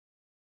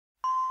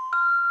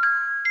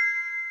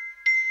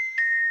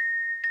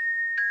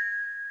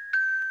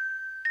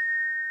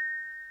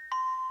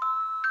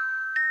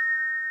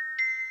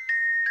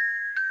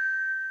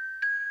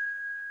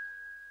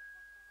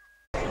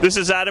This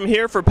is Adam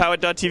here for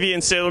Powit.tv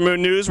and Sailor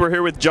Moon News. We're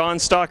here with John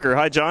Stalker.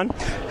 Hi, John.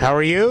 How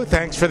are you?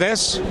 Thanks for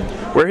this.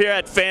 We're here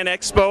at Fan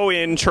Expo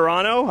in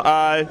Toronto.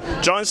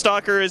 John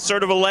Stalker is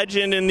sort of a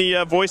legend in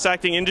the voice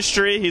acting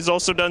industry. He's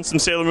also done some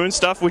Sailor Moon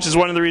stuff, which is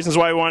one of the reasons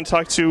why we want to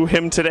talk to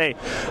him today.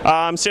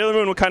 Sailor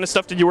Moon, what kind of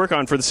stuff did you work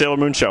on for the Sailor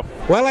Moon show?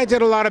 Well, I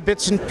did a lot of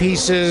bits and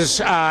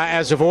pieces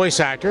as a voice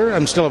actor.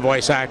 I'm still a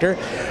voice actor.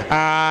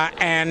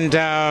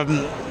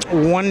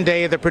 One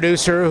day the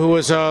producer, who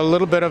was a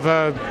little bit of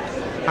a,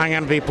 I'm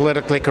going to be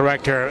politically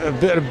correct here,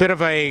 a bit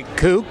of a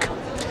kook,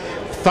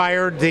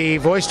 fired the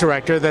voice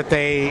director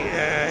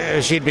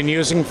that she'd been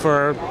using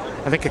for,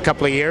 I think, a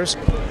couple of years,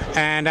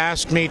 and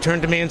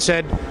turned to me and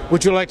said,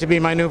 "Would you like to be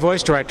my new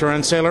voice director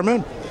on Sailor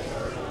Moon?"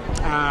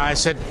 I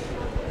said,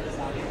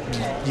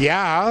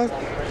 "Yeah,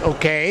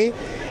 okay."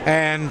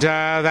 And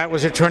that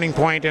was a turning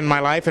point in my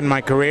life and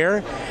my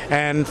career.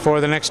 And for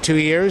the next 2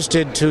 years,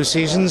 did 2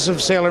 seasons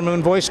of Sailor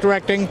Moon voice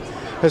directing,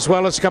 as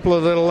well as a couple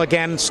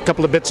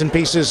of bits and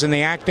pieces in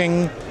the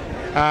acting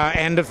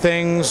end of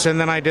things.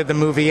 And then I did the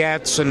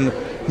moviettes and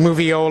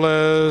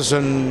movieolas,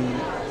 and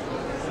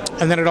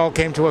then it all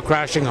came to a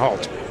crashing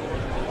halt.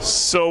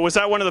 So was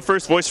that one of the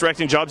first voice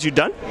directing jobs you'd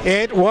done?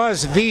 It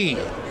was the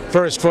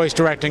first voice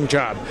directing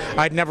job.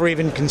 I'd never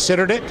even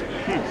considered it.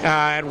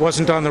 It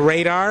wasn't on the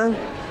radar.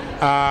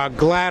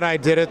 Glad I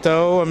did it,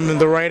 though. I mean,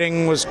 the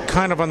writing was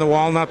kind of on the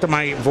wall. Not that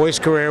my voice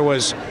career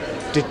was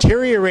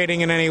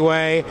deteriorating in any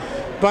way,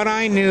 but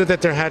I knew that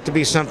there had to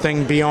be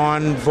something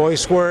beyond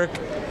voice work.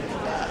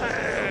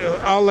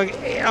 All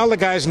the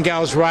guys and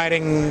gals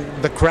riding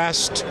the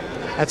crest,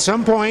 at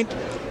some point,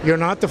 you're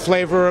not the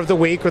flavor of the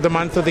week or the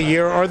month of the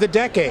year or the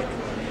decade.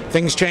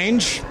 Things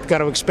change. You've got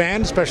to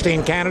expand, especially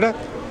in Canada.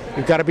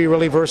 You've got to be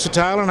really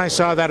versatile, and I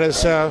saw that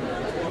as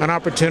an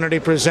opportunity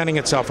presenting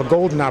itself, a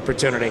golden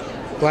opportunity.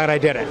 Glad I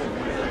did it.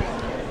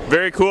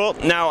 Very cool.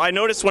 Now, I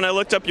noticed when I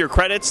looked up your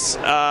credits,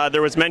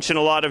 there was mention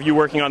a lot of you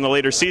working on the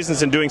later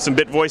seasons and doing some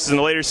bit voices in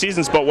the later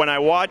seasons, but when I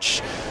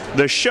watch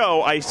the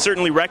show, I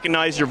certainly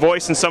recognize your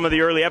voice in some of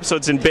the early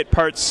episodes in bit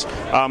parts.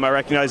 I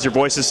recognize your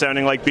voices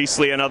sounding like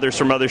Beastly and others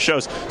from other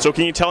shows. So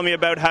can you tell me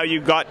about how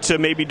you got to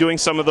maybe doing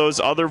some of those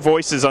other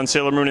voices on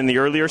Sailor Moon in the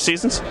earlier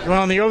seasons?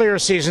 Well, in the earlier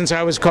seasons,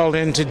 I was called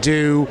in to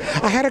do,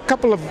 I had a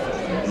couple of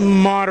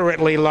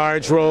moderately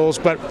large roles,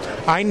 but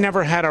I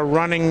never had a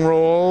running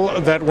role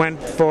that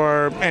went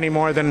for any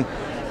more than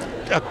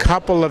a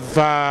couple of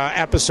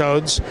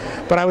episodes.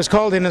 But I was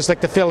called in as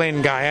like the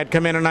fill-in guy. I'd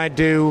come in and I'd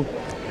do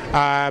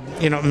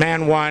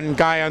man one,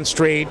 guy on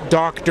street,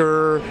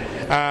 doctor,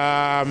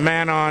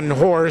 man on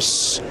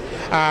horse,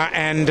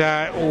 and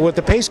with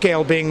the pay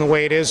scale being the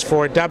way it is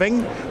for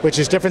dubbing, which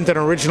is different than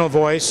original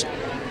voice,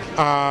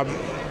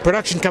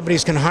 production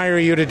companies can hire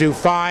you to do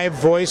 5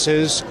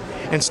 voices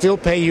and still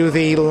pay you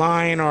the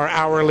line or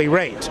hourly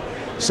rate,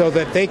 so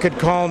that they could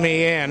call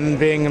me in,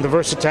 being the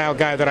versatile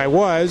guy that I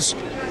was,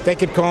 they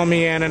could call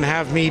me in and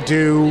have me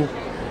do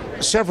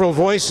several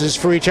voices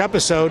for each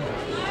episode,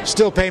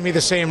 still pay me the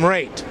same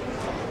rate.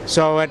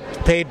 So it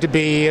paid to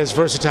be as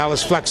versatile,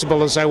 as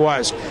flexible as I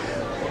was.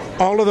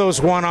 All of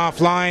those one-off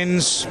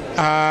lines,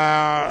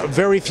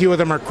 very few of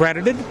them are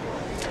credited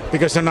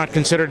because they're not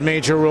considered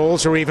major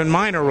roles or even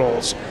minor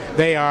roles.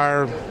 They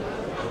are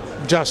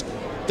just,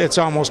 it's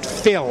almost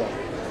fill.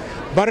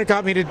 But it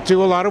got me to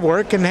do a lot of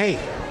work, and hey,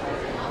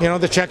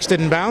 the checks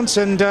didn't bounce,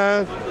 and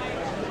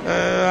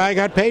I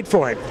got paid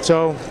for it.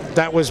 So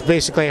that was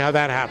basically how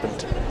that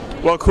happened.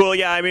 Well, cool.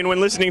 Yeah, I mean, when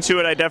listening to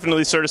it, I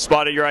definitely sort of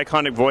spotted your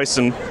iconic voice,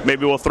 and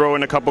maybe we'll throw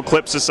in a couple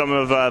clips of some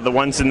of the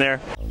ones in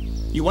there.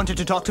 You wanted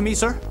to talk to me,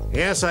 sir?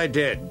 Yes, I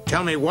did.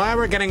 Tell me why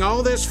we're getting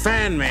all this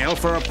fan mail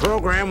for a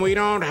program we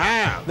don't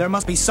have. There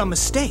must be some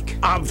mistake.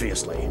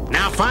 Obviously.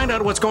 Now find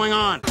out what's going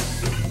on.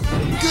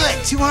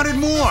 Good, 200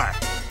 more.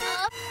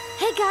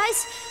 Hey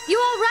guys, you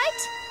all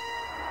right?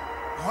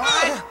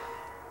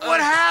 What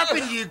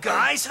happened to you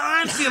guys?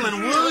 I'm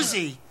feeling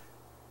woozy.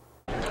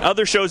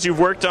 Other shows you've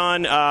worked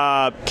on,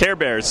 Care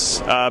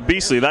Bears,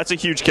 Beastly, that's a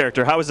huge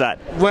character. How was that?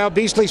 Well,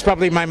 Beastly's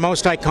probably my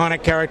most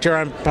iconic character.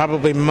 I'm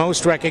probably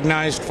most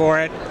recognized for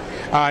it.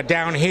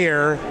 Down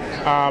here,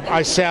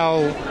 I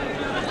sell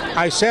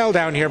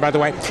down here, by the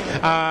way.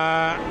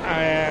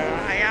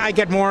 I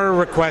get more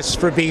requests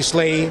for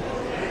Beastly,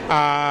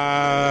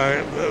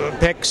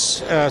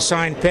 pics,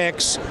 signed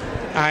pics.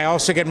 I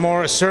also get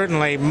more,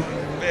 certainly,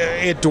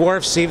 it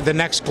dwarfs the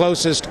next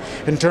closest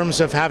in terms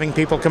of having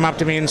people come up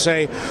to me and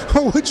say,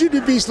 "Oh, would you do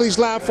Beastly's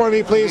laugh for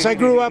me, please? I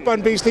grew up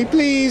on Beastly,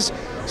 please."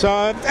 So,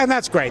 and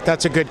that's great.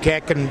 That's a good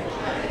kick, and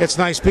it's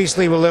nice.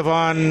 Beastly will live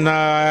on,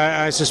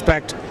 I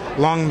suspect,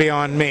 long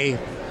beyond me.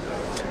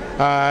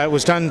 It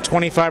was done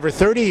 25 or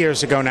 30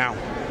 years ago now,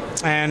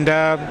 and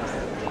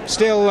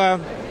still,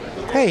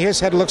 hey, his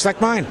head looks like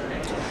mine.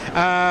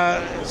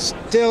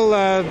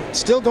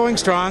 Still going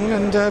strong,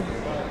 and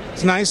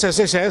it's nice, as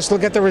I say, I still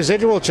get the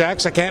residual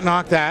checks. I can't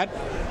knock that.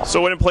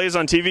 So when it plays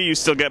on TV, you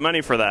still get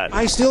money for that?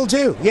 I still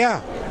do, yeah.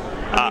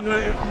 I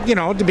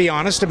mean, to be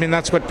honest, I mean,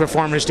 that's what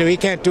performers do. You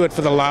can't do it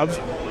for the love.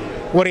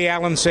 Woody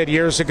Allen said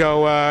years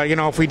ago,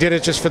 if we did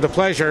it just for the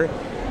pleasure,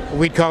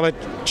 we'd call it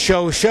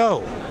show,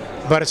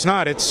 but it's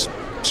not. It's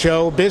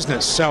show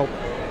business. So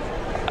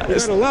you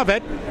gotta love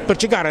it,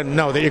 but you gotta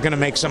know that you're gonna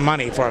make some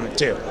money from it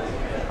too.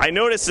 I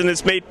noticed, and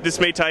this may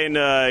tie into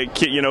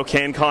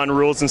CanCon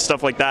rules and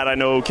stuff like that. I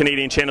know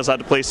Canadian channels had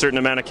to play a certain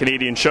amount of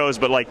Canadian shows,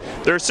 but like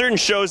there are certain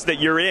shows that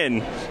you're in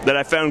that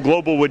I found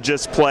Global would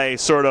just play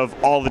sort of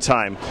all the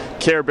time.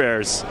 Care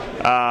Bears,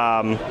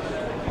 down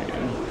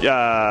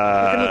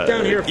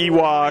here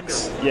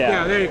Ewoks.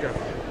 Yeah, there you go.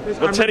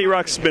 Well, Teddy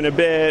Rux's been a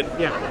bit.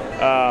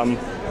 Yeah.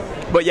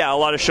 But yeah, a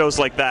lot of shows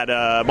like that.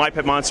 My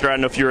Pet Monster, I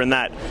don't know if you're in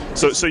that.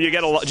 So you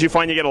get a lot. Do you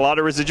find you get a lot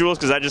of residuals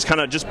because that just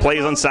kind of just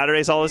plays on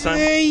Saturdays all the time?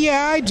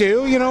 Yeah, I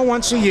do. You know,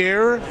 once a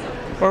year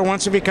or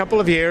once every couple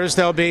of years,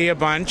 there'll be a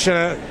bunch.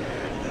 I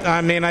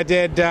mean, I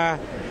did.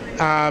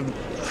 I've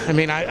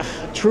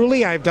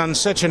done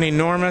such an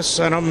enormous.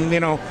 And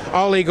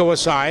all ego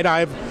aside,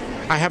 I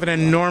have an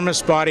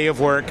enormous body of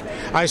work.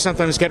 I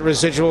sometimes get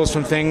residuals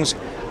from things.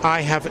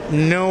 I have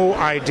no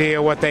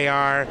idea what they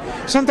are.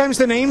 Sometimes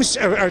the names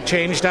are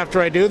changed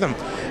after I do them.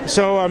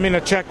 So, I mean,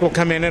 a check will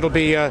come in. It'll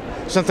be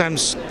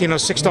sometimes,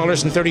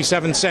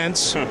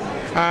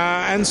 $6.37.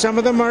 And some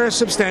of them are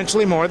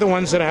substantially more. The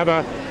ones that have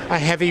a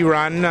heavy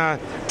run,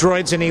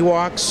 Droids and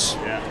Ewoks,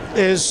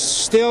 is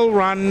still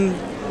run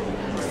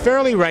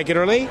fairly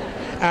regularly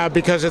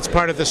because it's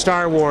part of the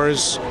Star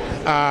Wars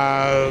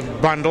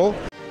bundle.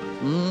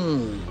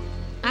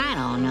 I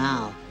don't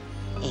know.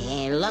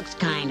 It looks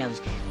kind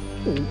of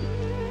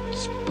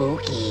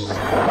spooky.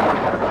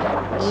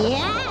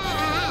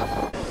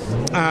 Yeah.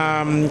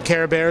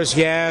 Care Bears,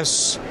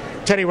 yes.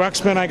 Teddy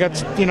Ruxpin, I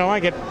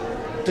get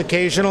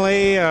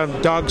occasionally.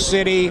 Dog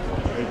City.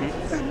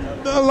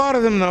 A lot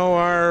of them,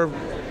 though,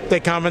 they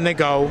come and they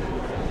go.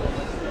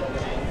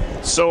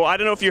 So I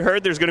don't know if you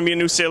heard, there's going to be a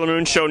new Sailor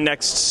Moon show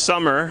next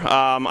summer.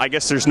 I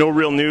guess there's no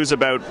real news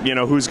about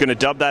who's going to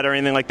dub that or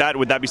anything like that.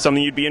 Would that be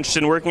something you'd be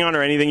interested in working on,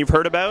 or anything you've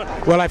heard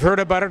about? Well, I've heard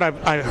about it.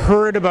 I've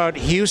heard about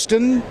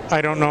Houston. I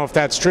don't know if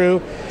that's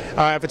true.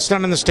 If it's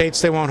done in the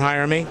States, they won't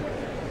hire me.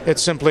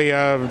 It's simply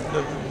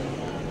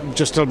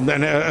just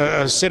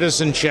a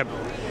citizenship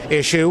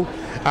issue,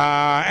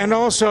 and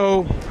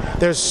also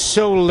there's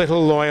so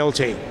little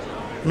loyalty.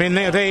 I mean,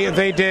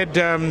 they did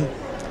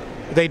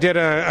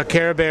a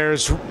Care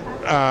Bears.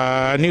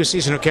 A new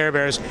season of Care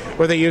Bears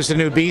where they used a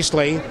new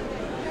Beastly.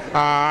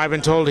 I've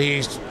been told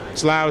he's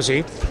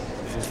lousy.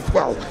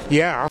 Well,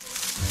 yeah.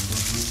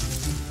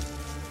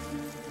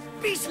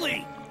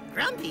 Beastly!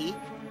 Grumpy?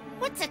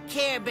 What's a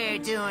Care Bear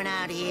doing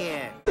out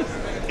here?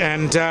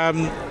 And,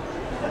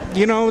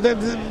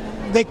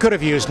 they could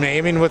have used me.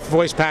 I mean, with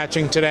voice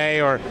patching today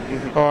or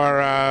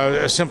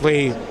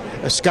simply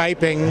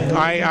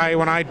Skyping.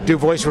 When I do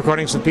voice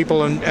recordings with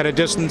people at a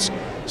distance,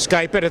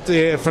 Skype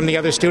it from the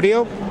other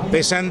studio.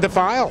 They send the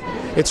file.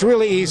 It's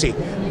really easy,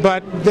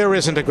 but there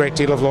isn't a great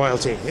deal of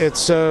loyalty.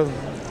 It's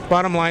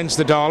bottom line's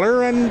the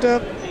dollar, and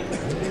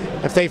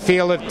if they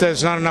feel that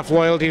there's not enough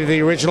loyalty to the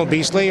original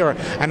Beastly, or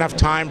enough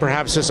time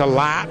perhaps has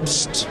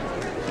elapsed,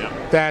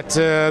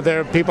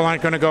 that people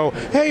aren't going to go,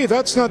 hey,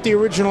 that's not the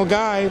original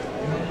guy.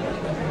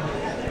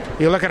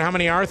 You look at how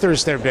many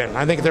Arthurs there have been.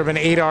 I think there have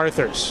been 8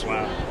 Arthurs.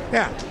 Wow.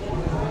 Yeah.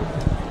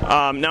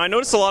 Now, I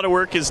noticed a lot of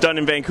work is done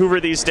in Vancouver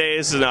these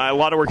days, and a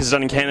lot of work is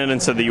done in Canada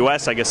instead of the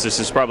U.S. I guess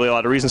there's probably a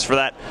lot of reasons for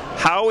that.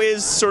 How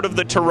is sort of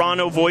the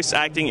Toronto voice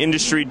acting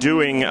industry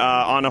doing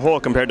on a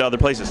whole compared to other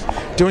places?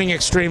 Doing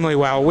extremely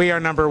well. We are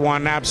number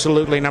one,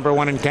 absolutely number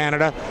one in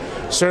Canada.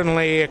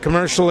 Certainly,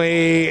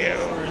 commercially,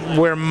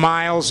 we're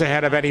miles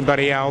ahead of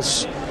anybody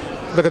else.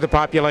 Look at the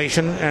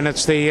population, and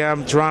it's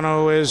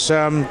Toronto is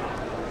sort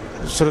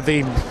of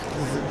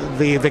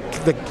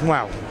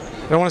well, I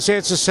don't want to say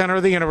it's the center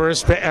of the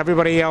universe, but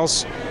everybody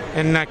else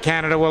in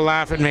Canada will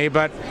laugh at me,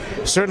 but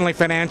certainly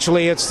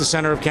financially it's the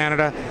center of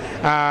Canada.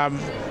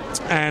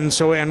 And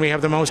we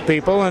have the most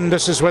people, and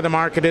this is where the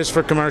market is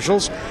for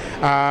commercials.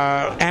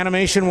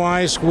 Animation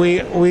wise,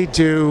 we're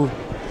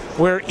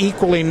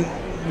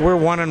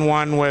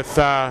 1-on-1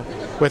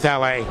 with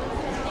LA.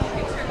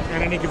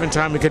 At any given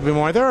time we could be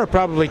more. There are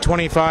probably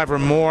 25 or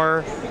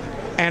more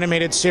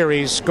animated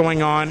series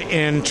going on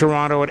in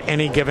Toronto at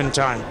any given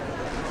time.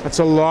 That's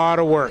a lot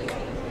of work.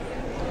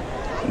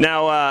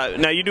 Now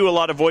you do a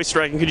lot of voice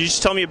directing. Could you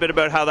just tell me a bit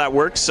about how that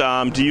works?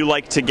 Do you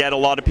like to get a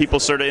lot of people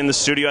sort of in the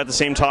studio at the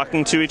same time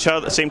talking to each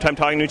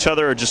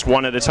other, or just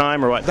one at a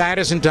time, or what? That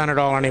isn't done at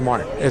all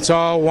anymore. It's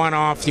all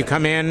one-off. You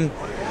come in.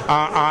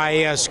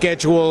 I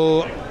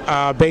schedule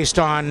based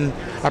on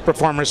a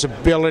performer's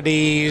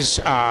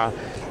abilities.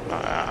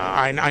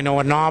 I know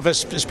a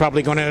novice is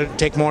probably going to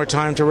take more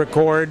time to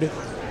record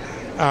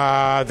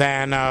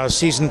than a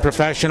seasoned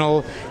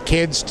professional.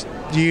 Kids,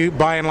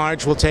 by and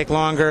large, will take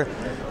longer.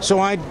 So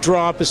I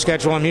draw up a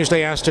schedule. I'm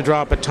usually asked to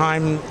draw up a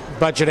time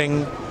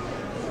budgeting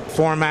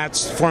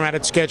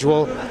formatted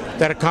schedule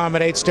that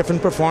accommodates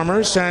different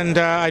performers, and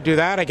I do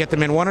that. I get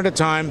them in one at a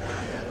time.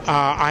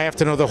 I have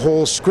to know the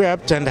whole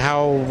script and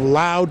how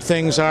loud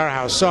things are,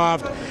 how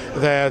soft.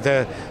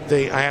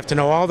 I have to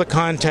know all the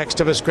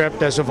context of a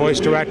script as a voice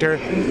director,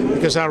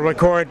 because I'll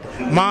record.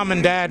 Mom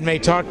and Dad may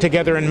talk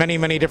together in many,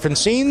 many different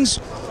scenes,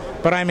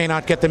 but I may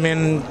not get them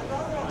in.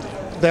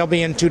 They'll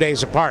be in 2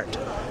 days apart.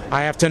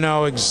 I have to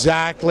know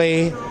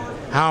exactly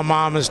how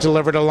Mom has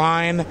delivered a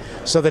line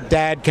so that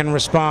Dad can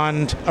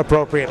respond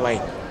appropriately.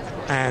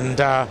 And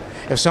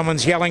if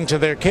someone's yelling to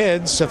their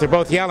kids, if they're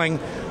both yelling,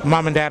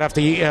 Mom and Dad have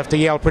to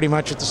yell pretty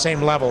much at the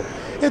same level.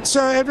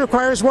 It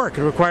requires work.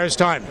 It requires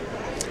time.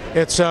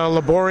 It's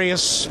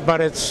laborious,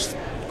 but it's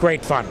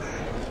great fun.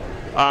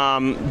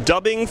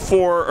 Dubbing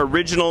for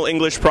original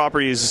English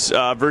properties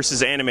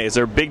versus anime, is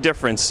there a big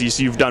difference?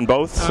 You've done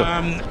both?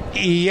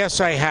 Yes,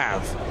 I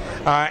have.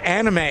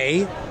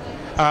 Anime,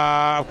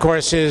 of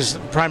course, is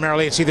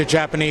primarily, it's either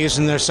Japanese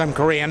and there's some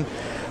Korean.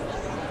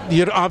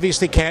 You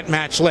obviously can't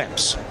match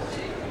lips.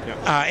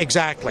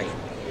 Exactly.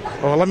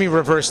 Well, let me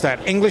reverse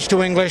that. English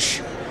to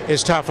English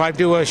is tough. I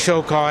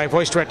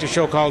voice direct a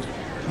show called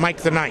Mike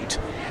the Knight,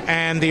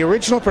 and the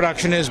original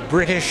production is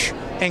British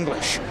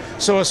English.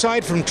 So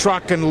aside from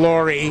truck and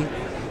lorry,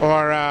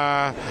 or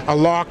a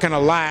lock and a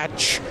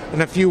latch,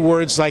 and a few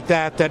words like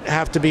that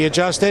have to be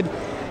adjusted,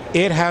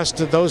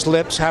 those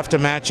lips have to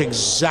match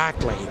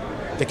exactly.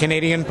 The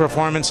Canadian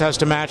performance has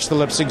to match the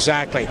lips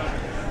exactly.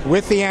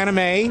 With the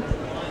anime,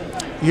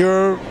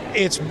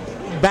 it's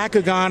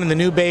Bakugan and the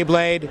new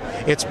Beyblade,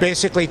 it's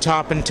basically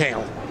top and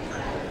tail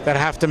that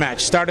have to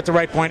match. Start at the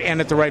right point,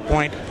 end at the right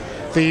point.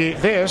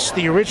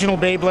 The original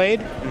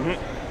Beyblade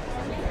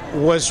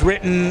was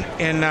written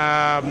in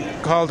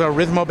called a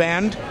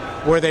Rhythmoband,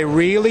 where they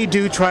really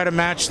do try to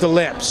match the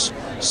lips,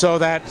 so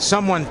that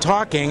someone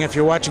talking, if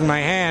you're watching my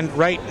hand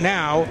right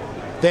now,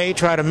 they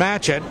try to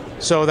match it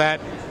so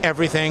that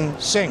everything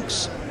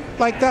syncs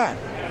like that.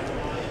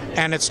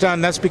 And it's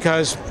done. That's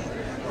because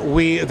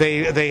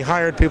they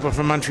hired people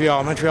from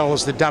Montreal. Montreal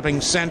is the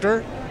dubbing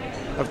center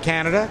of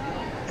Canada,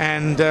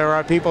 and there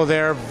are people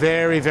there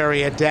very,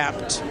 very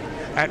adept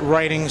at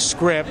writing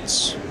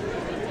scripts,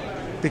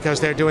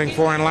 because they're doing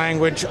foreign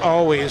language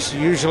always,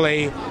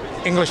 usually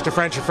English to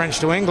French or French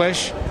to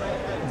English.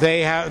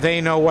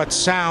 They know what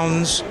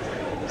sounds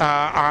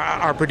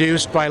are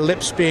produced by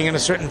lips being in a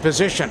certain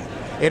position.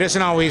 It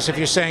isn't always, if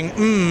you're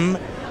saying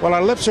well,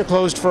 our lips are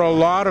closed for a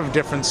lot of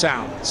different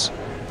sounds.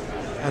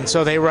 And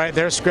so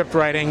their script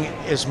writing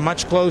is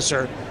much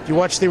closer. If you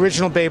watch the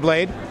original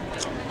Beyblade,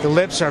 the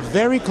lips are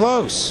very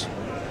close.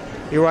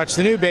 You watch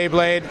the new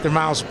Beyblade, they're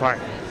miles apart.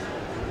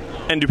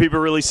 And do people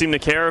really seem to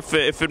care if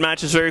it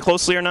matches very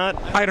closely or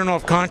not? I don't know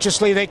if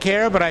consciously they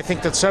care, but I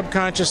think that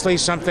subconsciously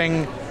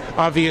something,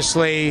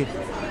 obviously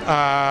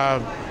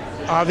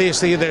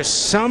there's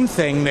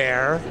something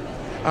there.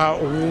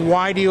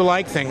 Why do you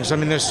like things? I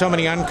mean, there's so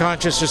many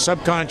unconscious or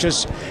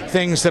subconscious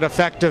things that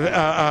affect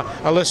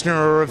a listener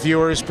or a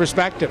viewer's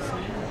perspective.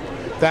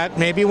 That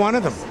may be one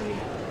of them.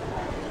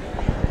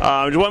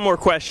 One more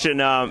question.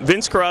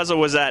 Vince Carrazzo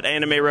was at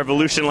Anime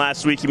Revolution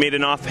last week. He made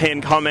an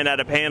offhand comment at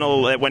a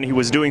panel when he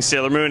was doing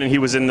Sailor Moon, and he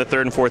was in the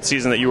 3rd and 4th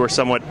season that you were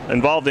somewhat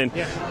involved in.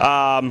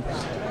 Yeah.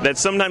 That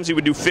sometimes he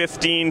would do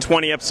 15,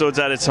 20 episodes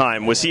at a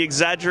time. Was he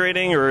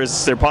exaggerating, or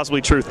is there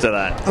possibly truth to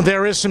that?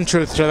 There is some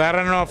truth to that. I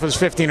don't know if it was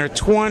 15 or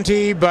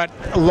 20, but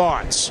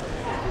lots.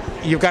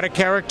 You've got a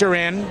character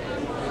in,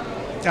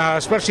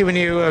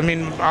 especially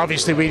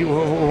obviously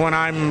when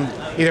I'm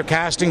either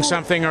casting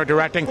something or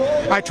directing,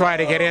 I try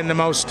to get in the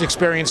most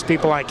experienced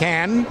people I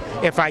can,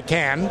 if I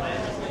can.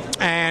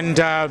 And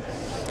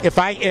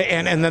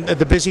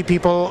the busy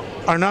people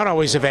are not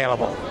always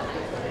available.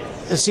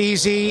 It's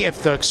easy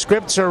if the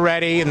scripts are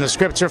ready and the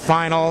scripts are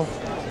final.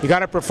 You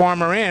got a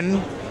performer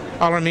in.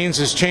 All it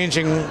means is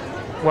changing.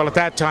 Well, at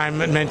that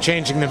time, it meant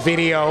changing the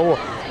video,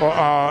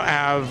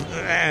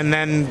 and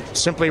then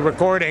simply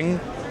recording.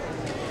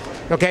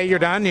 Okay, you're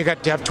done. You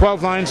have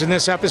 12 lines in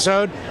this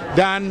episode.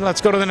 Done.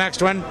 Let's go to the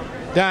next one.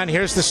 Done.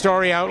 Here's the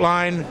story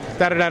outline.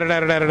 Da da da da da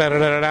da da da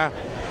da da.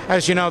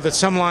 As you know, that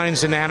some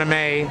lines in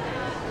anime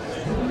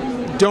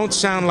don't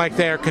sound like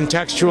they're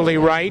contextually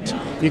right.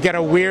 You get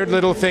a weird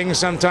little thing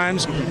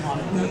sometimes.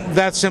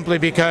 That's simply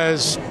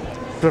because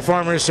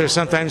performers are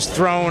sometimes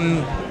thrown.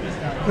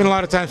 A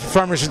lot of times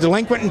performers are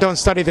delinquent and don't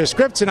study their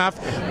scripts enough,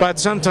 but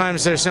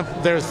sometimes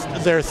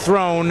they're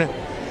thrown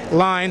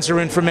lines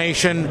or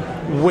information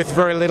with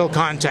very little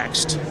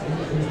context.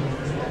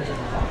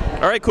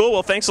 All right, cool.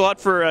 Well, thanks a lot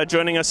for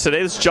joining us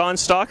today. This is John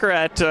Stalker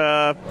at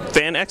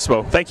Fan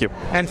Expo. Thank you.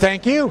 And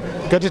thank you.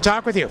 Good to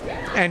talk with you.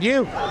 And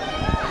you.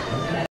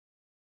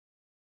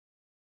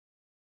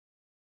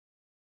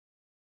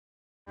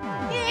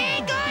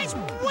 Hey, guys,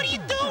 what are you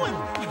doing?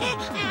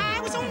 I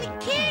was only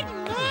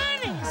kidding,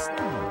 honest.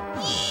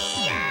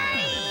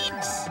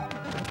 Yikes!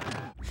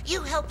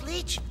 You help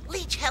Leech,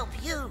 Leech help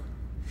you.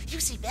 You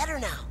see better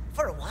now,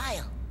 for a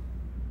while.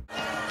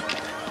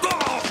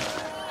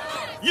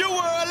 You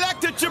were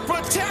elected to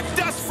protect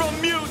us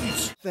from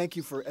mutants! Thank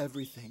you for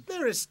everything.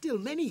 There are still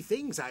many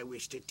things I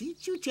wish to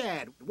teach you,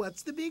 Chad.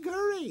 What's the big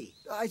hurry?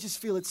 I just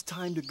feel it's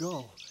time to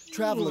go.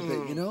 Travel a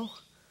bit, you know?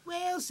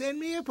 Well, send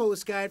me a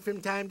postcard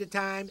from time to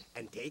time,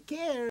 and take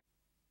care.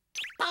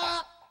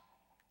 How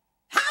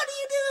do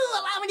you do?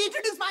 Allow me to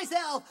introduce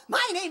myself.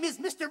 My name is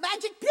Mr.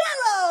 Magic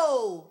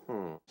Piero.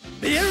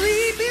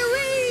 Biri,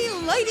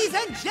 Biri, ladies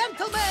and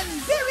gentlemen,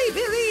 Biri,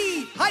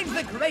 Biri. I'm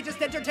the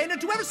greatest entertainer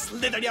to ever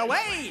slither your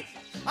way.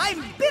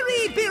 I'm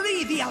Biri,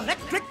 Biri, the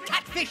electric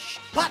catfish.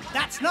 But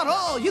that's not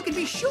all. You can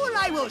be sure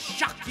I will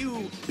shock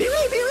you.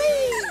 Biri, Biri.